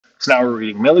So now we're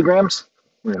reading milligrams.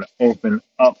 We're going to open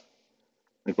up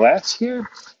the glass here.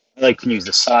 I like to use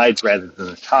the sides rather than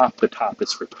the top. The top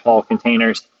is for tall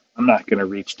containers. I'm not going to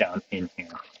reach down in here.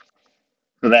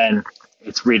 So then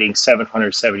it's reading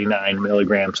 779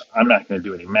 milligrams. I'm not going to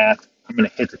do any math. I'm going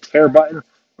to hit the tare button.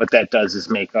 What that does is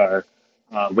make our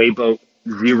weigh boat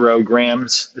 0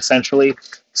 grams essentially.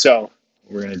 So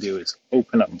what we're going to do is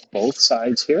open up both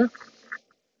sides here.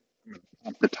 I'm going to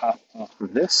pop the top off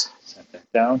of this, set that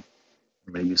down.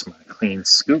 I'm going to use my clean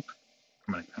scoop.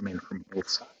 I'm going to come in from both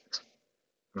sides.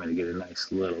 I'm going to get a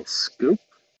nice little scoop.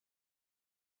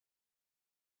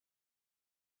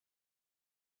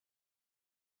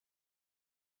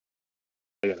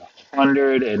 I got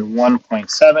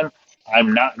 101.7.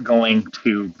 I'm not going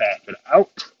to back it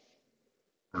out.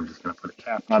 I'm just going to put a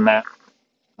cap on that.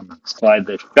 I'm going to slide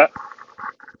this shut.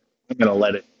 I'm going to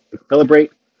let it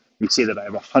equilibrate. You see that I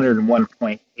have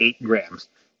 101.8 grams.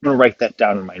 I'm going to write that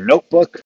down in my notebook.